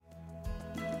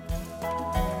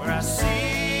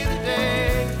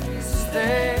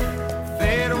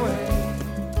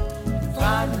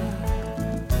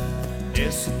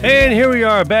And here we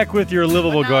are back with your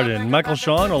livable garden. Michael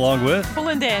Sean along with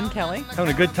Belinda and Kelly.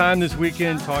 Having a good time this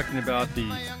weekend talking about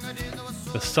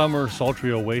the summer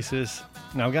sultry oasis.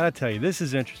 Now, I've got to tell you, this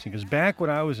is interesting because back when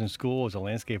I was in school as a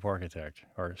landscape architect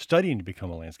or studying to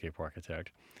become a landscape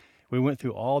architect, we went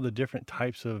through all the different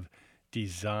types of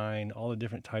design, all the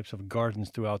different types of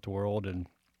gardens throughout the world. And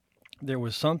there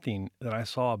was something that I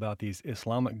saw about these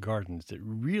Islamic gardens that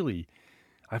really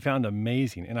I found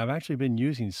amazing. And I've actually been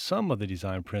using some of the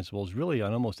design principles really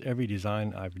on almost every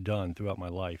design I've done throughout my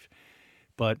life.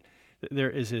 But there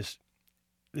is this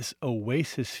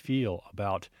oasis feel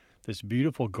about this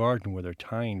beautiful garden where they're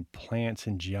tying plants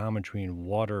and geometry and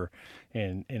water,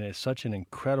 and it's such an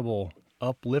incredible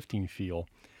uplifting feel.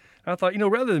 And I thought,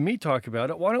 rather than me talk about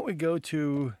it, why don't we go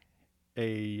to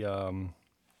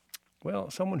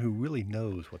someone who really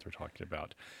knows what they're talking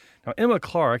about. Now, Emma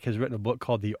Clark has written a book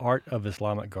called The Art of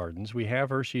Islamic Gardens. We have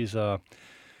her. She's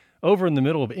over in the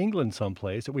middle of England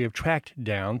someplace that we have tracked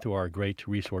down through our great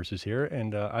resources here.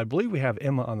 And I believe we have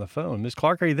Emma on the phone. Ms.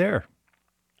 Clark, are you there?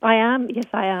 I am. Yes,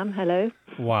 I am. Hello.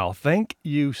 Wow. Thank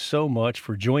you so much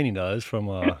for joining us from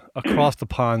across the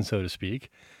pond, so to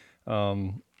speak.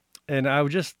 And I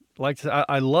would just like to say,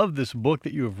 I love this book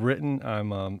that you have written.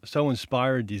 I'm so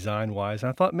inspired design-wise. And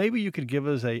I thought maybe you could give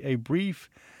us a brief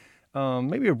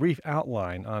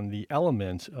outline on the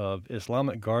elements of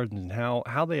Islamic gardens and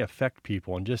how they affect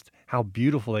people and just how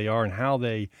beautiful they are and how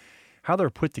they're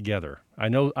put together. I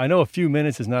know a few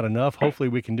minutes is not enough. Hopefully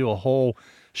we can do a whole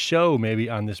show maybe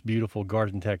on this beautiful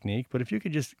garden technique, but if you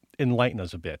could just enlighten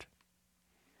us a bit.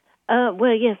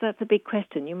 Well, yes, that's a big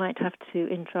question. You might have to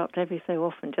interrupt every so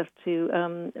often just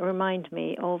to remind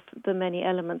me of the many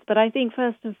elements. But I think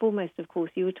first and foremost, of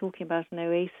course, you were talking about an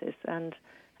oasis, and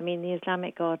I mean, the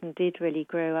Islamic garden did really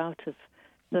grow out of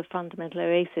the fundamental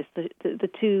oasis, the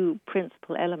two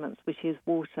principal elements, which is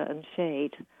water and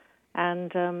shade.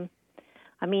 And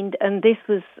and this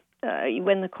was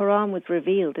when the Quran was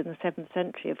revealed in the 7th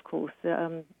century, of course.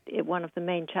 One of the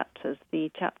main chapters, the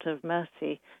chapter of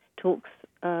mercy, talks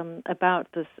about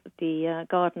the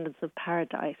gardens of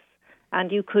paradise.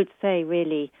 And you could say,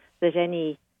 really, that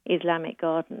any Islamic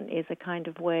garden is a kind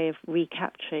of way of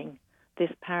recapturing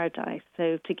this paradise.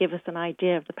 So to give us an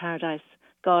idea of the paradise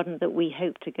garden that we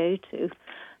hope to go to,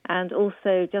 and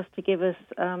also just to give us,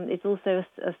 it's also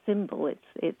a symbol.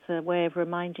 It's a way of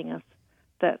reminding us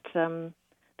that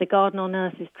the garden on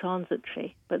earth is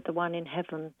transitory, but the one in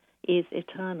heaven is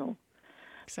eternal.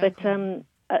 Exactly.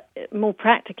 But more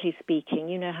practically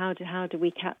speaking, how do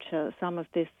we capture some of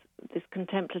this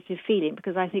contemplative feeling?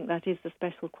 Because I think that is the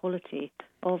special quality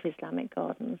of Islamic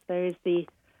gardens. There is the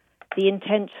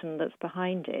intention that's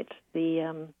behind it,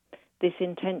 this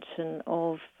intention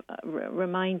of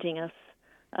reminding us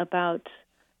about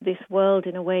this world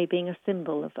in a way being a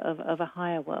symbol of a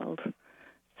higher world.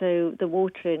 So the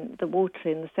water in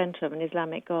the center of an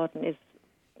Islamic garden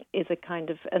is a kind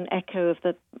of an echo of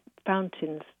the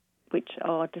fountains which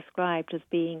are described as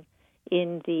being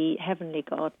in the heavenly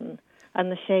garden,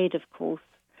 and the shade, of course.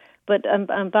 But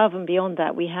above and beyond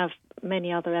that, we have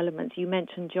many other elements. You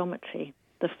mentioned geometry,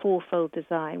 the fourfold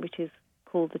design, which is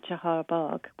called the Chahar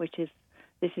Bagh,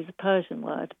 this is a Persian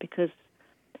word because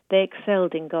they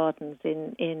excelled in gardens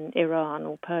in Iran,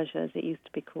 or Persia as it used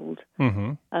to be called.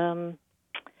 Mm-hmm.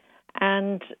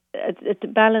 And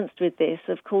balanced with this,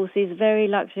 of course, is very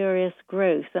luxurious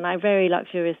growth, and very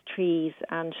luxurious trees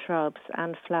and shrubs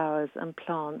and flowers and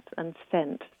plants and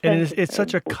scent. And it's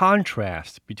such a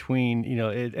contrast between,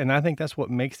 and I think that's what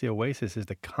makes the oasis is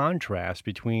the contrast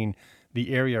between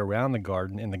the area around the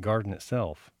garden and the garden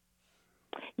itself.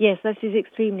 Yes, that is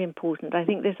extremely important. I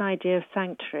think this idea of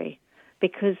sanctuary,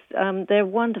 because they're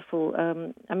wonderful.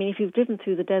 If you've driven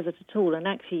through the desert at all, and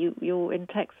actually you're in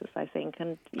Texas, I think,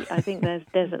 and I think there's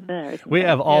desert there. We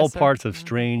have all parts of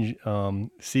strange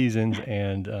seasons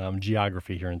and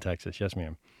geography here in Texas. Yes,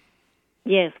 ma'am.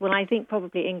 Yes, well, I think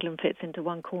probably England fits into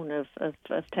one corner of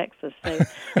Texas, so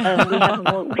we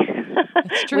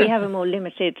have a more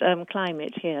limited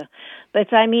climate here. But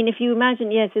if you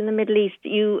imagine, yes, in the Middle East,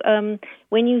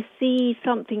 when you see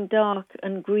something dark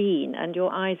and green, and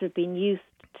your eyes have been used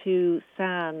to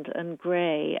sand and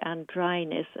grey and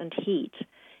dryness and heat,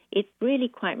 it's really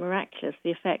quite miraculous the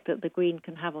effect that the green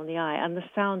can have on the eye, and the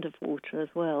sound of water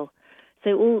as well.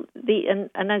 So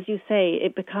and as you say,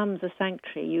 it becomes a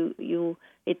sanctuary.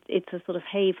 It's a sort of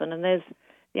haven, and there's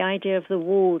the idea of the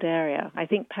walled area. I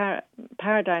think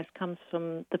paradise comes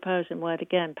from the Persian word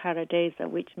again, paradesa,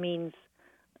 which means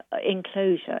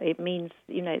enclosure. It means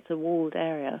it's a walled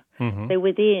area. Mm-hmm. So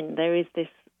within there is this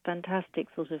fantastic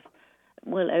sort of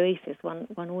oasis, one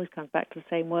always comes back to the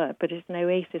same word, but it's an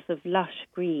oasis of lush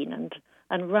green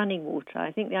and running water.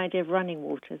 I think the idea of running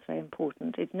water is very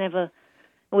important. It's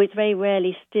very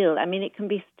rarely still. I mean, it can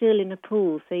be still in a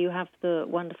pool, so you have the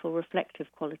wonderful reflective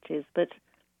qualities, but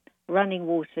running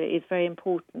water is very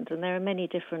important, and there are many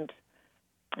different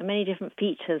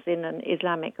features in an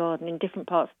Islamic garden in different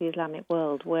parts of the Islamic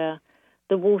world where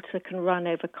the water can run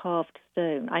over carved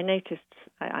stone. I noticed,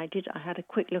 I had a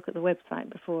quick look at the website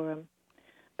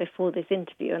before this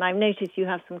interview, and I've noticed you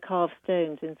have some carved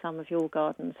stones in some of your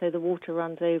gardens, so the water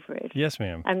runs over it. Yes,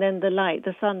 ma'am. And then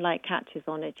the sunlight catches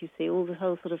on it. You see all the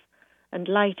whole sort of, and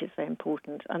light is very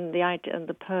important, and the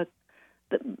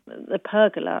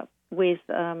pergola with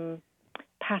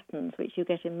patterns, which you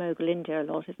get in Mughal India a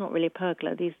lot. It's not really a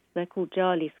pergola. They're called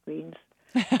jali screens.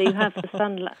 So you have the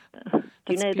sunlight.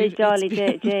 Do you know the jali,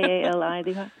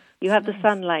 Jali? You have the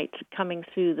sunlight coming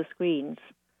through the screens.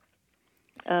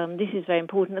 This is very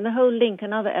important, and the whole link.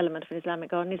 Another element of an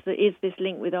Islamic garden is this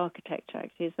link with architecture.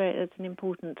 Actually, it's an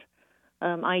important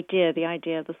idea. The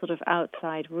idea of the sort of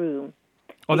outside room.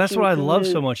 Oh, that's what I love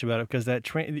so much about it, because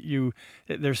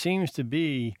there seems to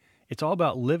be. It's all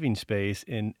about living space,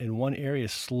 and one area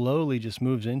slowly just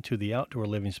moves into the outdoor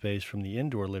living space from the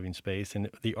indoor living space, and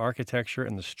the architecture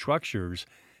and the structures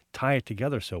tie it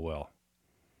together so well.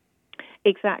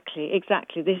 Exactly.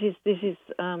 This is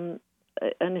an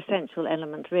essential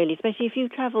element, really, especially if you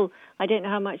travel. I don't know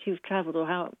how much you've traveled or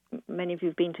how many of you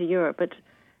have been to Europe, but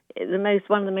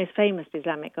one of the most famous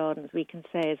Islamic gardens we can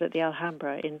say is at the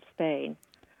Alhambra in Spain.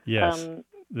 Yes.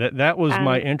 That was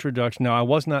my introduction. Now, I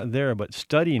was not there, but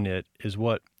studying it is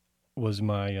what was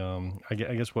my, I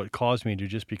guess what caused me to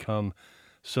just become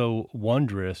so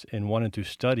wondrous and wanted to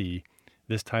study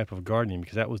this type of gardening,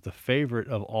 because that was the favorite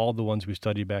of all the ones we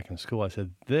studied back in school. I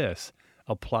said, this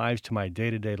applies to my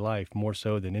day-to-day life more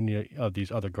so than any of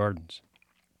these other gardens.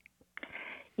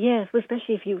 Yes,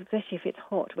 especially if it's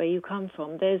hot where you come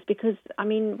from. Because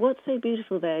what's so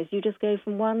beautiful there is you just go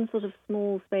from one sort of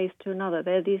small space to another.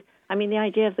 The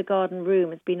idea of the garden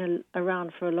room has been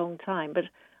around for a long time, but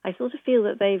I sort of feel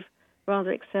that they've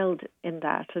rather excelled in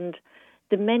that. And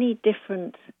the many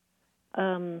different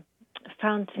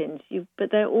fountains, but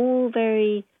they're all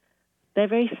very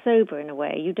sober in a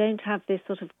way. You don't have this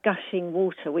sort of gushing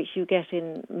water which you get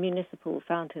in municipal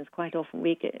fountains quite often.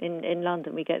 We get in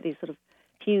London, we get these sort of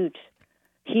huge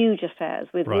affairs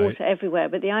with water everywhere.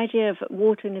 But the idea of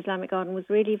water in Islamic garden was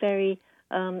really very.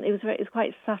 It was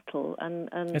quite subtle and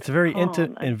it's a very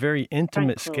very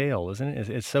intimate tranquil scale, isn't it?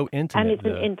 It's so intimate. And it's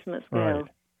an intimate scale.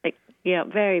 Right.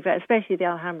 Very, very, especially the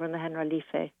Alhambra and the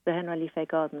Henralife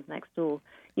gardens next door.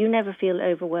 You never feel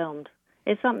overwhelmed.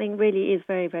 It's something really is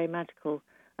very, very magical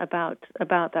about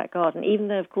that garden. Even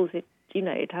though, of course, it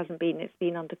hasn't been. It's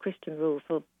been under Christian rule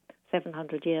for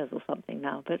 700 years or something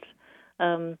now. But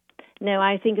no,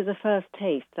 I think as a first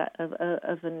taste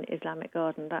of an Islamic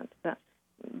garden, that's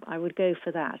I would go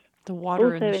for that. The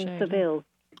water also in the in shade. Seville.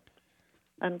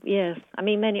 And yes,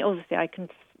 many, obviously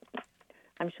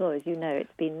I'm sure, as you know,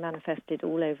 it's been manifested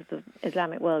all over the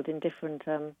Islamic world in different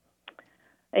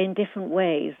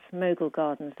ways. Mughal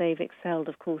gardens, they've excelled,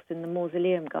 of course, in the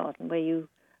Mausoleum Garden,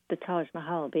 the Taj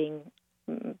Mahal being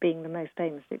the most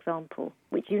famous example,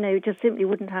 which, just simply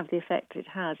wouldn't have the effect it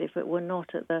has if it were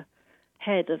not at the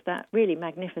head of that really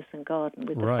magnificent garden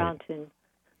with the fountain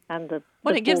and the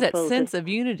it gives that sense of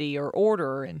unity or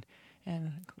order, and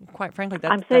quite frankly,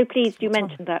 I'm so pleased you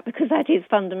mentioned that, because that is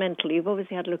fundamental. You've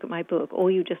obviously had a look at my book, or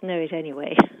you just know it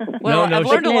anyway. Well, I've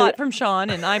learned a lot from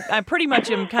Sean, and I pretty much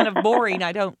am kind of boring.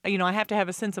 I don't, I have to have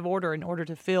a sense of order in order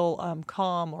to feel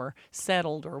calm or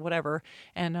settled or whatever.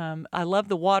 And I love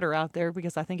the water out there,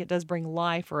 because I think it does bring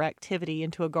life or activity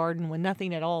into a garden when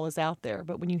nothing at all is out there.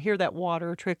 But when you hear that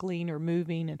water trickling or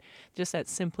moving and just that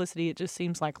simplicity, it just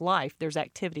seems like life. There's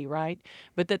activity, right?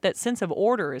 But that sense of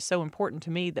order is so important to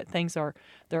me, that things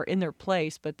they're in their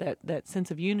place, but that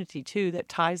sense of unity too that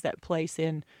ties that place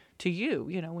in to you,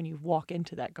 when you walk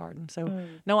into that garden. So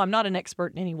no, I'm not an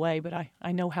expert in any way, but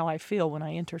I know how I feel when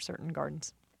I enter certain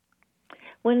gardens.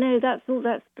 Well, no, that's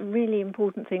really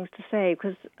important things to say,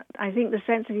 because I think the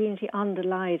sense of unity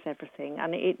underlies everything,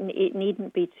 and it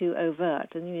needn't be too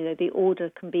overt, and the order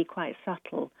can be quite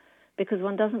subtle, because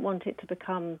one doesn't want it to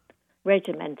become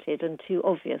regimented and too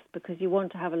obvious, because you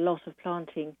want to have a lot of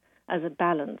planting as a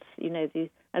balance,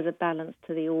 as a balance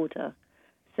to the order.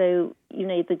 So,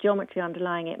 the geometry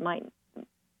underlying it might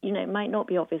not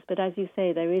be obvious, but as you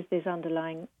say, there is this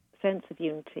underlying sense of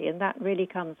unity, and that really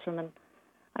comes from a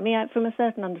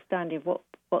certain understanding of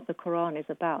what the Quran is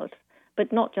about,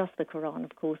 but not just the Quran,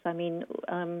 of course.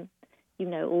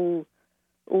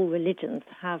 All religions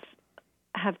have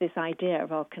have this idea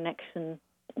of our connection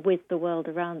with the world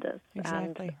around us.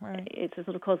 Exactly, and right. It's a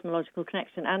sort of cosmological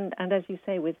connection, and as you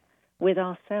say, with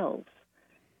ourselves.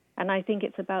 And I think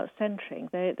it's about centering.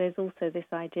 There's also this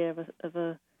idea of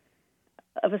a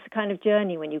kind of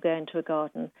journey when you go into a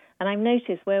garden. And I've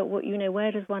noticed where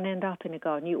does one end up in a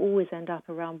garden? You always end up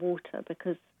around water,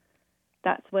 because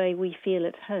that's where we feel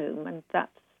at home, and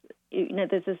that's,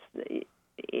 there's this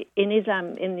in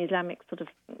Islam, in the Islamic sort of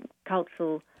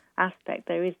cultural aspect,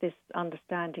 there is this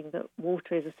understanding that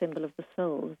water is a symbol of the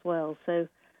soul as well. So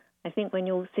I think when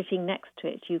you're sitting next to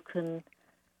it, you can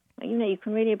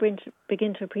really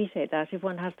begin to appreciate that if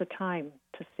one has the time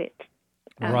to sit.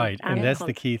 And that's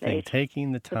the key thing,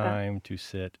 taking the time to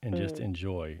sit and just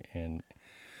enjoy. And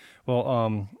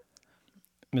well,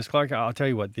 Ms. Clark, I'll tell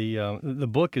you what, the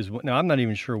book is, now I'm not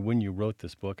even sure when you wrote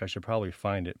this book. I should probably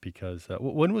find it, because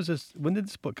when did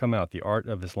this book come out, The Art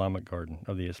of Islamic Garden,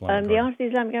 of the Islamic Garden? The Art of the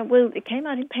Islamic Garden, well, it came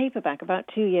out in paperback about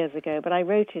 2 years ago, but I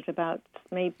wrote it about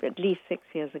maybe at least 6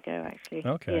 years ago, actually.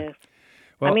 Okay. Yes.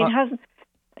 Well, it hasn't,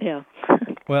 yeah.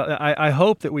 Well, I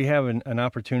hope that we have an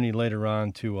opportunity later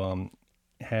on to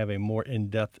have a more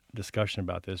in-depth discussion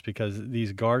about this, because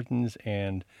these gardens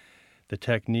and the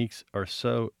techniques are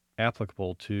so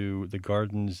applicable to the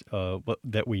gardens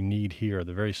that we need here,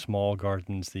 the very small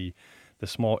gardens, the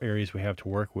small areas we have to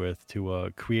work with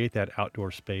to create that outdoor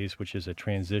space, which is a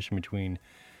transition between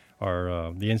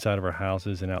the inside of our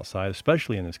houses and outside,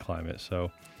 especially in this climate.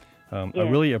 So I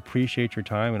really appreciate your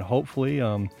time, and hopefully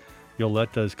you'll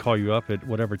let us call you up at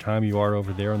whatever time you are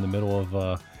over there in the middle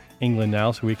of England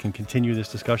now, so we can continue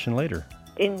this discussion later.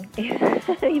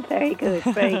 Very good,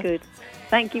 very good.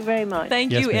 Thank you very much.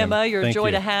 Thank you, ma'am. Emma. You're a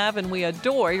joy to have, and we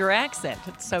adore your accent.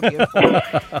 It's so beautiful.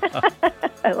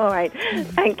 All right.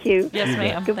 Thank you. Yes,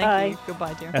 ma'am. Goodbye. Thank you.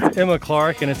 Goodbye, dear. That's Emma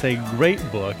Clark, and it's a great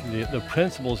book. The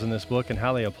principles in this book and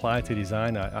how they apply to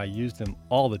design, I use them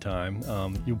all the time.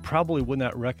 You probably would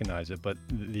not recognize it, but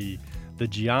the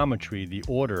geometry, the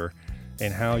order,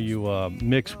 and how you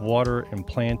mix water and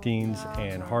plantings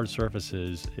and hard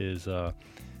surfaces is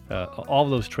all of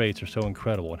those traits are so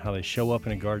incredible, and how they show up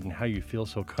in a garden, how you feel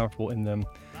so comfortable in them.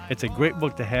 It's a great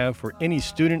book to have for any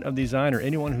student of design or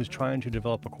anyone who's trying to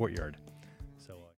develop a courtyard.